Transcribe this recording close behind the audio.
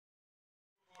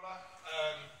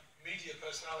media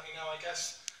personality now, I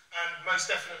guess, and most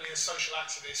definitely a social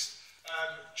activist,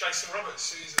 Jason Roberts,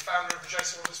 who is the founder of the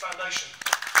Jason Roberts Foundation.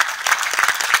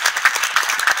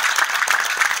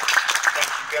 Thank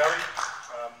you, Gary.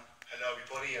 Hello,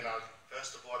 everybody, and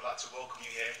first of all, I'd like to welcome you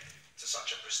here to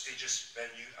such a prestigious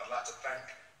venue. I'd like to thank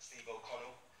Steve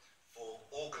O'Connell for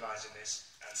organising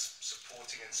this and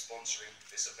supporting and sponsoring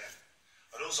this event.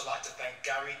 I'd also like to thank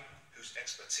Gary, whose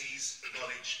expertise,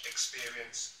 knowledge,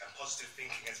 experience and positive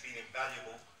thinking has been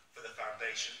invaluable for the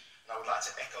foundation, and I would like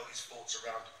to echo his thoughts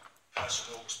around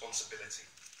personal responsibility.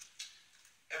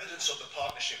 Evidence of the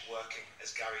partnership working,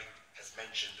 as Gary has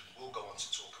mentioned and will go on to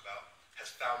talk about, has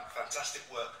found fantastic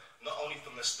work not only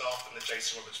from the staff from the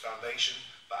Jason Roberts Foundation,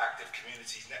 but Active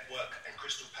Communities Network and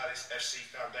Crystal Palace FC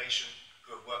Foundation,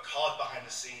 who have worked hard behind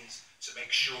the scenes to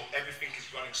make sure everything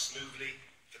is running smoothly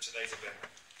for today's event.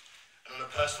 And on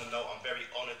a personal note, I'm very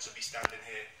honoured to be standing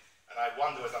here, and I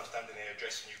wonder as I'm standing here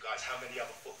addressing you guys, how many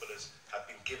other footballers have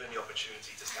been given the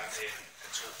opportunity to stand here and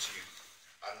talk to you.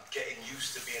 I'm getting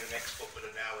used to being an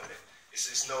ex-footballer now, and it's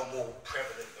no more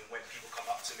prevalent than when people come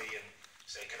up to me and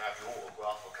say, can I have your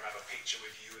autograph, or can I have a picture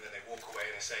with you, and then they walk away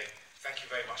and they say, thank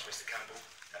you very much, Mr. Campbell.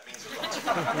 That means a lot to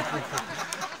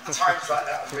me. Times like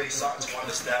that, I'm really starting to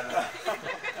understand that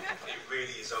it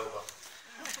really is over.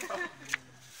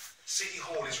 City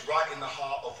Hall is right in the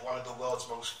heart of one of the world's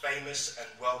most famous and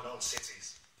well-known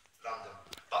cities, London.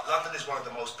 But London is one of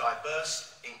the most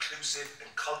diverse, inclusive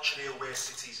and culturally aware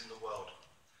cities in the world.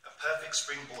 A perfect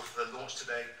springboard for the launch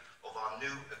today of our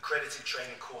new accredited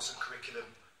training course and curriculum,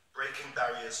 Breaking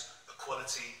Barriers,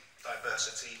 Equality,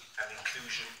 Diversity and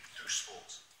Inclusion through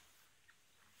Sport.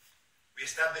 We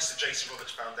established the Jason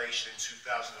Roberts Foundation in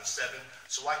 2007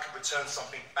 so I could return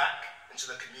something back into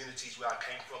the communities where I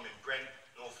came from in Brent,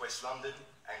 Northwest London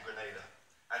and Grenada,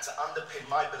 and to underpin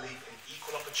my belief in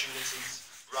equal opportunities,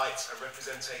 rights and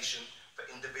representation for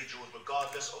individuals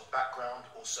regardless of background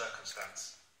or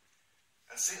circumstance.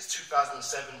 And since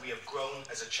 2007 we have grown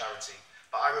as a charity,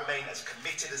 but I remain as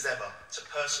committed as ever to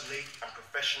personally and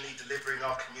professionally delivering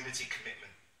our community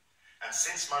commitment. And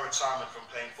since my retirement from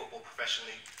playing football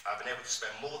professionally, I've been able to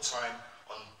spend more time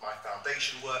on my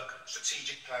foundation work,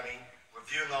 strategic planning,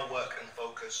 reviewing our work and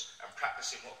focus, and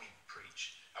practicing what we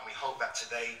preach. And we hope that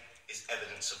today is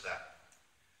evidence of that.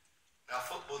 Now,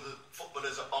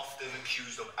 footballers are often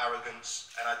accused of arrogance,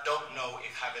 and I don't know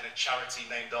if having a charity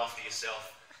named after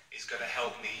yourself is going to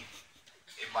help me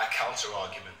in my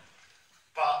counter-argument.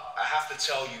 But I have to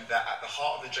tell you that at the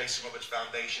heart of the Jason Roberts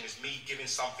Foundation is me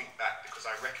giving something back, because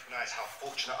I recognise how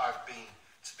fortunate I've been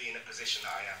to be in the position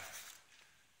that I am.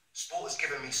 Sport has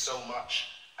given me so much,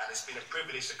 and it's been a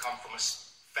privilege to come from a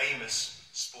famous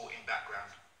sporting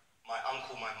background. My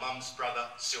uncle, my mum's brother,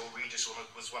 Cyril Regis,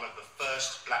 was one of the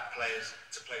first black players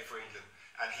to play for England,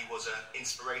 and he was an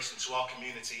inspiration to our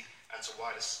community and to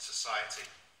wider society.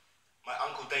 My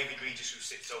uncle David Regis, who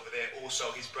sits over there,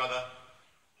 also his brother,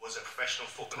 was a professional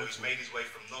footballer who's made his way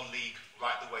from non-league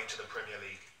right the way to the Premier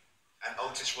League. And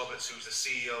Otis Roberts, who's the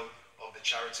CEO of the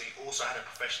charity, also had a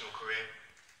professional career,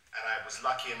 and I was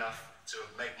lucky enough to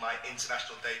make my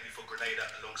international debut for Grenada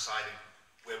alongside him,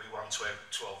 where we won 12-0,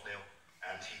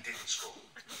 and he didn't score.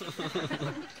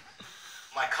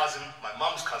 My cousin, my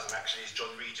mum's cousin actually, is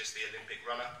John Regis, the Olympic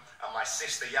runner, and my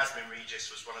sister Yasmin Regis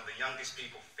was one of the youngest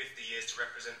people for 50 years to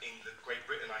represent England, Great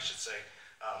Britain I should say,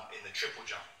 in the triple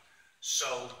jump.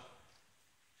 So,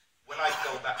 when I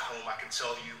go back home, I can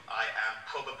tell you I am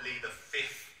probably the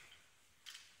 5th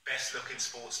best looking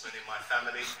sportsman in my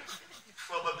family,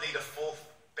 probably the 4th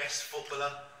best footballer,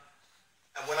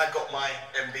 and when I got my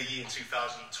MBE in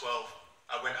 2012,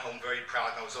 I went home very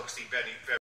proud, and I was obviously very